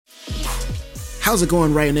How's it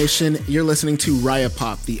going, Raya Nation? You're listening to Raya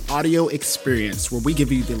Pop, the audio experience, where we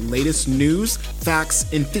give you the latest news,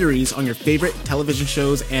 facts, and theories on your favorite television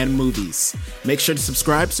shows and movies. Make sure to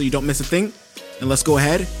subscribe so you don't miss a thing, and let's go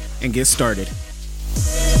ahead and get started.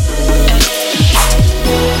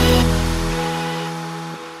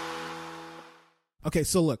 Okay,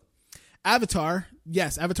 so look, Avatar,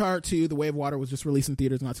 yes, Avatar 2, The Way of Water was just released in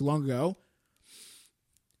theaters not too long ago.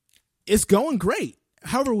 It's going great.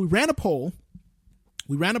 However, we ran a poll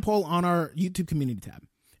on our YouTube community tab,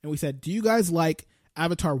 and we said, do you guys like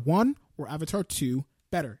Avatar 1 or Avatar 2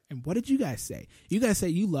 better? And what did you guys say? You guys say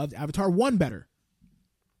you loved Avatar 1 better.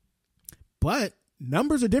 But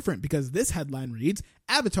numbers are different because this headline reads,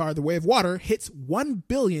 Avatar, The Way of Water hits 1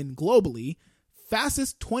 billion globally,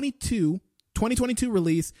 fastest 2022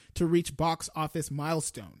 release to reach box office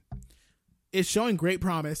milestone. It's showing great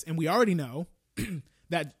promise, and we already know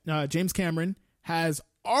that James Cameron has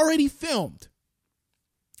already filmed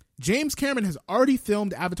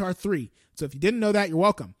Avatar 3. So if you didn't know that, you're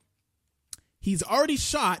welcome. He's already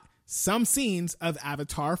shot some scenes of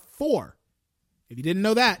Avatar 4. If you didn't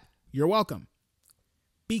know that, you're welcome.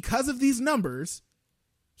 Because of these numbers,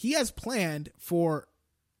 he has planned for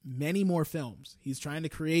many more films. He's trying to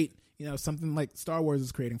create, something like Star Wars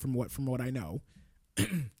is creating from what I know.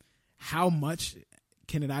 How much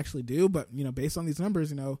can it actually do? But, based on these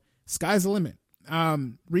numbers, sky's the limit.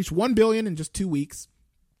 Reached 1 billion in just 2 weeks.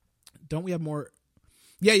 Don't we have more?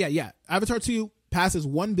 Yeah. Avatar 2 passes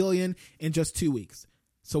 1 billion in just 2 weeks.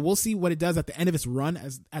 So we'll see what it does at the end of its run,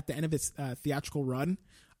 at the end of its theatrical run,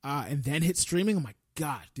 and then hit streaming. Oh my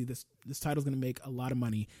God, dude, this title's going to make a lot of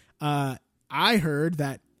money. I heard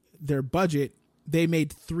that their budget, they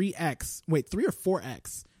made 3 or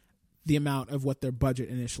 4x the amount of what their budget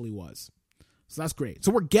initially was. So that's great.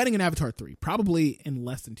 So we're getting an Avatar 3 probably in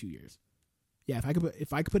less than 2 years. Yeah, if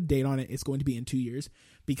I could put a date on it, it's going to be in 2 years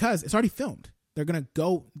because it's already filmed. They're gonna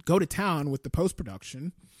go to town with the post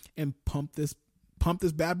production and pump this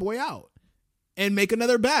bad boy out and make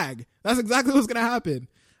another bag. That's exactly what's gonna happen.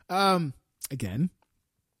 Again,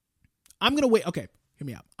 I'm gonna wait. Okay, hear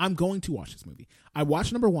me out. I'm going to watch this movie. I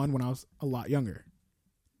watched number 1 when I was a lot younger.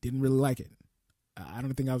 Didn't really like it. I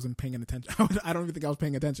don't think I was paying attention. I don't even think I was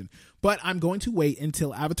paying attention. But I'm going to wait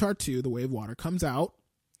until Avatar 2, The Way of Water, comes out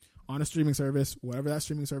on a streaming service, whatever that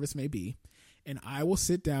streaming service may be, and I will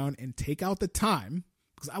sit down and take out the time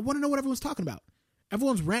because I want to know what everyone's talking about.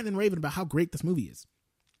 Everyone's ranting and raving about how great this movie is.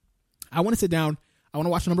 I want to sit down. I want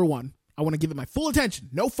to watch number 1. I want to give it my full attention.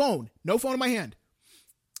 No phone in my hand.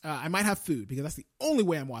 I might have food because that's the only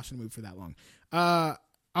way I'm watching a movie for that long.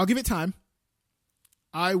 I'll give it time.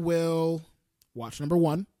 I will watch number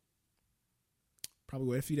 1, probably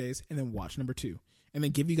wait a few days, and then watch number 2, and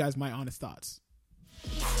then give you guys my honest thoughts.